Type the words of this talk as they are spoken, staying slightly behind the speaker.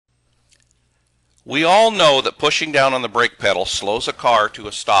We all know that pushing down on the brake pedal slows a car to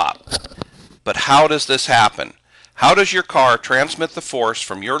a stop. But how does this happen? How does your car transmit the force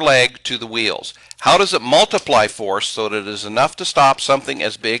from your leg to the wheels? How does it multiply force so that it is enough to stop something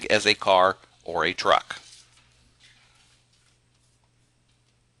as big as a car or a truck?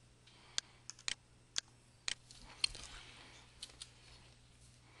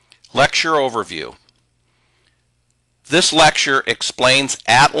 Lecture overview. This lecture explains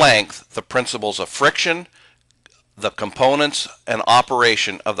at length the principles of friction, the components and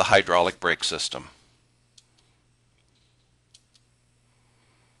operation of the hydraulic brake system.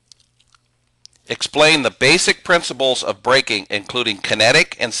 Explain the basic principles of braking, including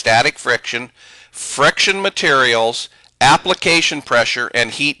kinetic and static friction, friction materials, application pressure,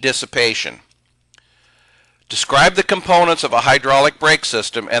 and heat dissipation. Describe the components of a hydraulic brake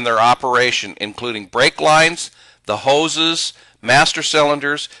system and their operation, including brake lines, the hoses, master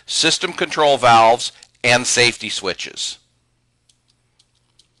cylinders, system control valves, and safety switches.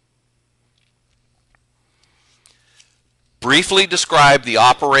 Briefly describe the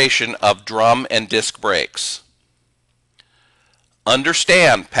operation of drum and disc brakes.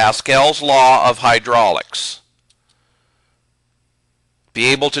 Understand Pascal's law of hydraulics. Be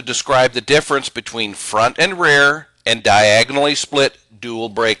able to describe the difference between front and rear and diagonally split dual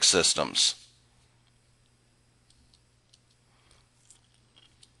brake systems.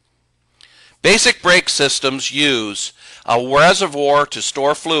 Basic brake systems use a reservoir to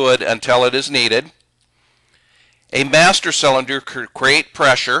store fluid until it is needed, a master cylinder to create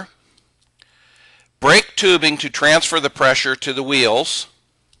pressure, brake tubing to transfer the pressure to the wheels,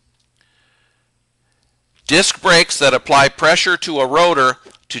 disc brakes that apply pressure to a rotor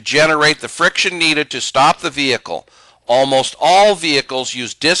to generate the friction needed to stop the vehicle. Almost all vehicles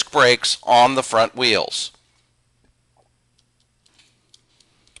use disc brakes on the front wheels.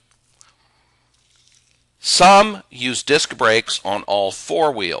 Some use disc brakes on all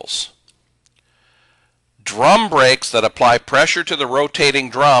four wheels. Drum brakes that apply pressure to the rotating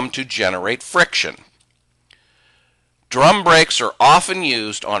drum to generate friction. Drum brakes are often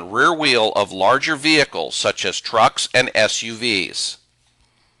used on rear wheel of larger vehicles such as trucks and SUVs.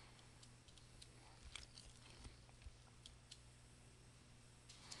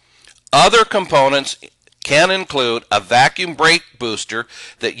 Other components can include a vacuum brake booster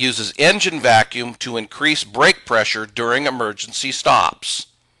that uses engine vacuum to increase brake pressure during emergency stops.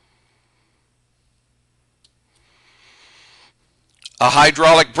 A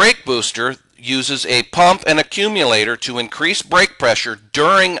hydraulic brake booster uses a pump and accumulator to increase brake pressure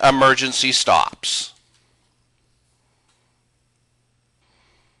during emergency stops.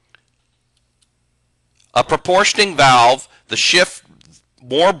 A proportioning valve that shifts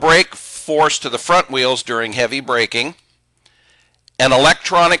more brake force to the front wheels during heavy braking. An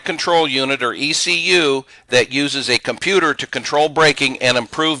electronic control unit or ECU that uses a computer to control braking and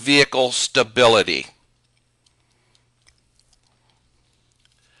improve vehicle stability.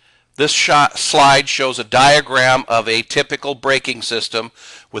 This slide shows a diagram of a typical braking system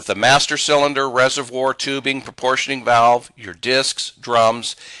with the master cylinder, reservoir tubing, proportioning valve, your discs,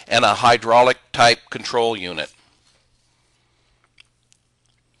 drums, and a hydraulic type control unit.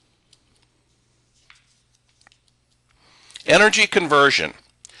 Energy conversion.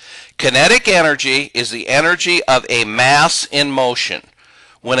 Kinetic energy is the energy of a mass in motion.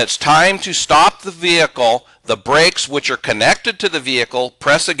 When it's time to stop the vehicle, the brakes which are connected to the vehicle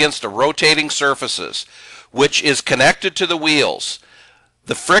press against the rotating surfaces, which is connected to the wheels.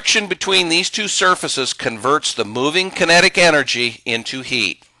 The friction between these two surfaces converts the moving kinetic energy into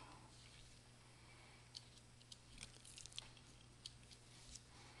heat.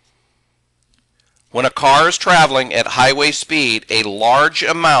 When a car is traveling at highway speed, a large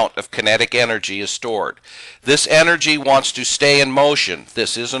amount of kinetic energy is stored. This energy wants to stay in motion.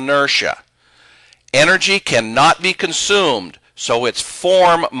 This is inertia. Energy cannot be consumed, so its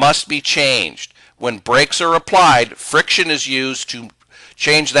form must be changed. When brakes are applied, friction is used to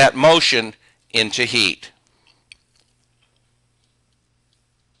change that motion into heat.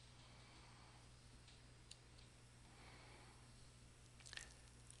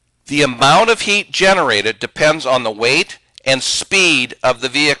 The amount of heat generated depends on the weight and speed of the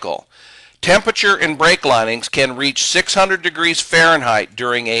vehicle. Temperature in brake linings can reach 600 degrees Fahrenheit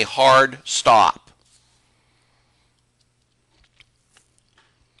during a hard stop.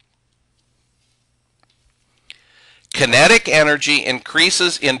 Kinetic energy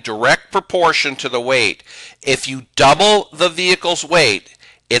increases in direct proportion to the weight. If you double the vehicle's weight,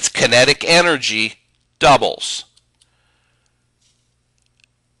 its kinetic energy doubles.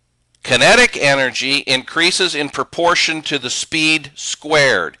 Kinetic energy increases in proportion to the speed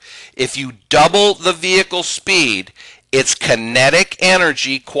squared. If you double the vehicle's speed, its kinetic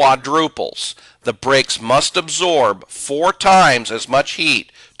energy quadruples. The brakes must absorb 4 times as much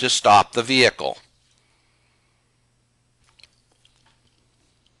heat to stop the vehicle.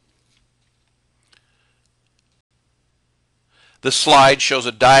 This slide shows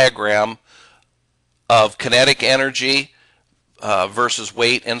a diagram of kinetic energy versus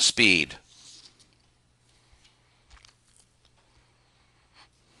weight and speed.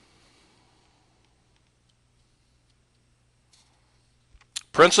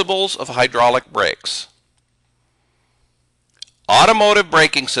 Principles of hydraulic brakes. Automotive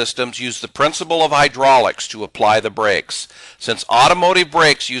braking systems use the principle of hydraulics to apply the brakes. Since automotive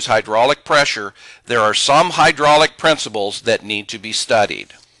brakes use hydraulic pressure, there are some hydraulic principles that need to be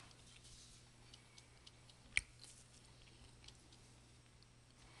studied.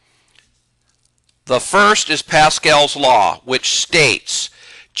 The first is Pascal's law, which states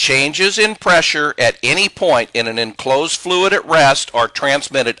changes in pressure at any point in an enclosed fluid at rest are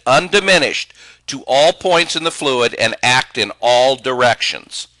transmitted undiminished to all points in the fluid and act in all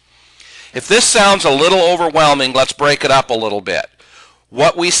directions. If this sounds a little overwhelming, let's break it up a little bit.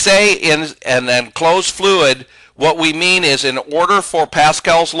 What we say in an enclosed fluid, what we mean is in order for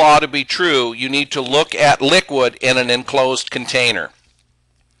Pascal's law to be true, you need to look at liquid in an enclosed container.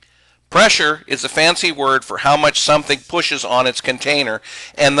 Pressure is a fancy word for how much something pushes on its container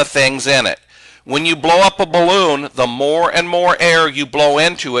and the things in it. When you blow up a balloon, the more and more air you blow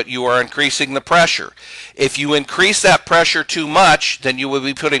into it, you are increasing the pressure. If you increase that pressure too much, then you will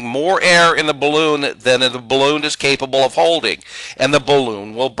be putting more air in the balloon than the balloon is capable of holding, and the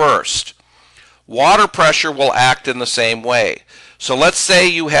balloon will burst. Water pressure will act in the same way. So let's say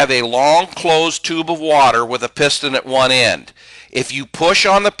you have a long closed tube of water with a piston at one end. If you push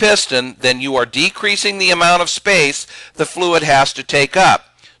on the piston, then you are decreasing the amount of space the fluid has to take up.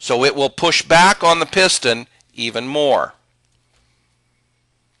 So it will push back on the piston even more.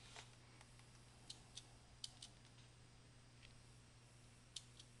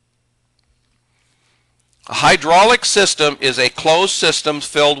 A hydraulic system is a closed system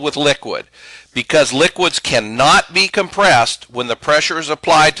filled with liquid. Because liquids cannot be compressed, when the pressure is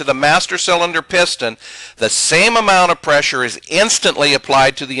applied to the master cylinder piston, the same amount of pressure is instantly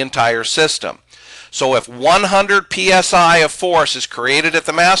applied to the entire system. So if 100 psi of force is created at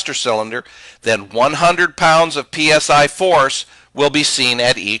the master cylinder, then 100 pounds of psi force will be seen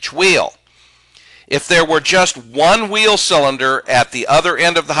at each wheel. If there were just one wheel cylinder at the other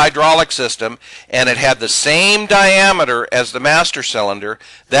end of the hydraulic system and it had the same diameter as the master cylinder,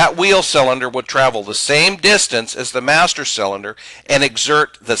 that wheel cylinder would travel the same distance as the master cylinder and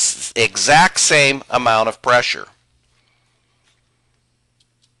exert the exact same amount of pressure.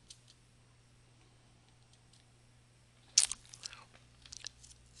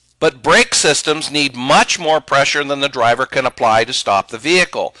 But brake systems need much more pressure than the driver can apply to stop the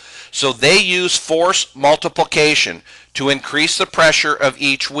vehicle. So they use force multiplication to increase the pressure of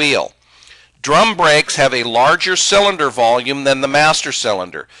each wheel. Drum brakes have a larger cylinder volume than the master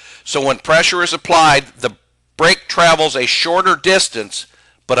cylinder. So when pressure is applied, the brake travels a shorter distance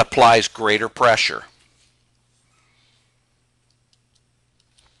but applies greater pressure.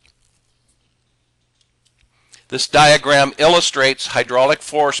 This diagram illustrates hydraulic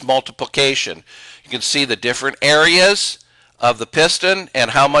force multiplication. You can see the different areas of the piston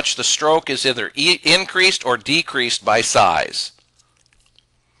and how much the stroke is either increased or decreased by size.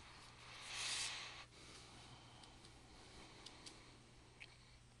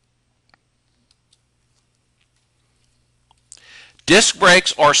 Disc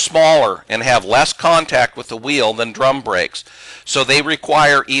brakes are smaller and have less contact with the wheel than drum brakes, so they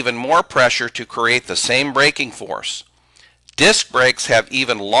require even more pressure to create the same braking force. Disc brakes have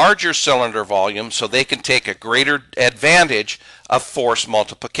even larger cylinder volume, so they can take a greater advantage of force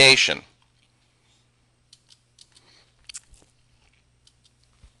multiplication.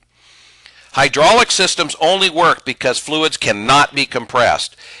 Hydraulic systems only work because fluids cannot be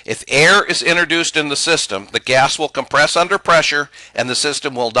compressed. If air is introduced in the system, the gas will compress under pressure and the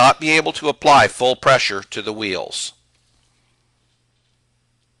system will not be able to apply full pressure to the wheels.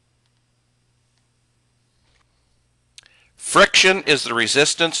 Friction is the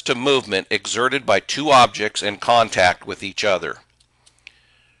resistance to movement exerted by two objects in contact with each other.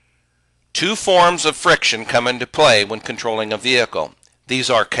 Two forms of friction come into play when controlling a vehicle. These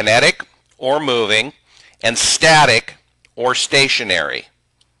are kinetic, or moving, and static, or stationary.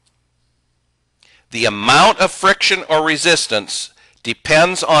 The amount of friction or resistance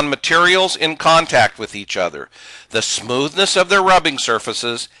depends on materials in contact with each other, the smoothness of their rubbing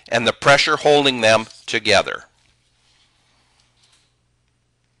surfaces, and the pressure holding them together.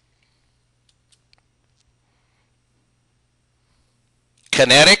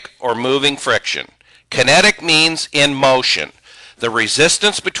 Kinetic or moving friction. Kinetic means in motion. The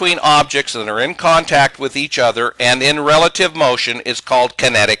resistance between objects that are in contact with each other and in relative motion is called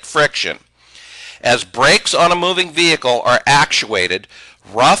kinetic friction. As brakes on a moving vehicle are actuated,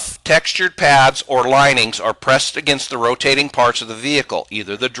 rough textured pads or linings are pressed against the rotating parts of the vehicle,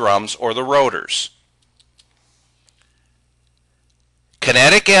 either the drums or the rotors.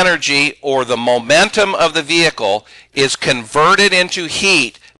 Kinetic energy, or the momentum of the vehicle, is converted into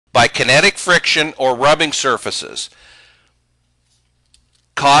heat by kinetic friction or rubbing surfaces,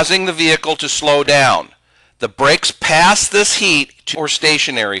 causing the vehicle to slow down. The brakes pass this heat to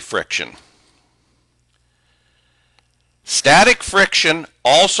stationary friction. Static friction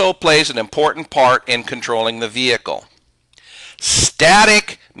also plays an important part in controlling the vehicle.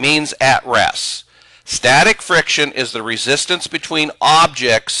 Static means at rest. Static friction is the resistance between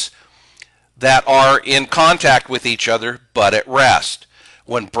objects that are in contact with each other but at rest.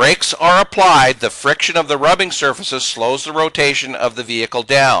 When brakes are applied, the friction of the rubbing surfaces slows the rotation of the vehicle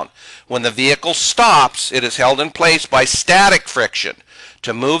down. When the vehicle stops, it is held in place by static friction.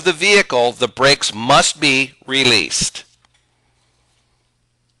 To move the vehicle, the brakes must be released.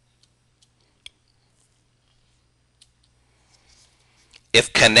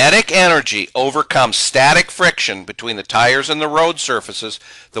 If kinetic energy overcomes static friction between the tires and the road surfaces,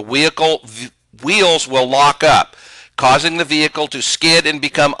 the wheels will lock up, causing the vehicle to skid and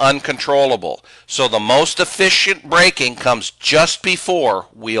become uncontrollable. So the most efficient braking comes just before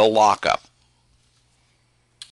wheel lockup.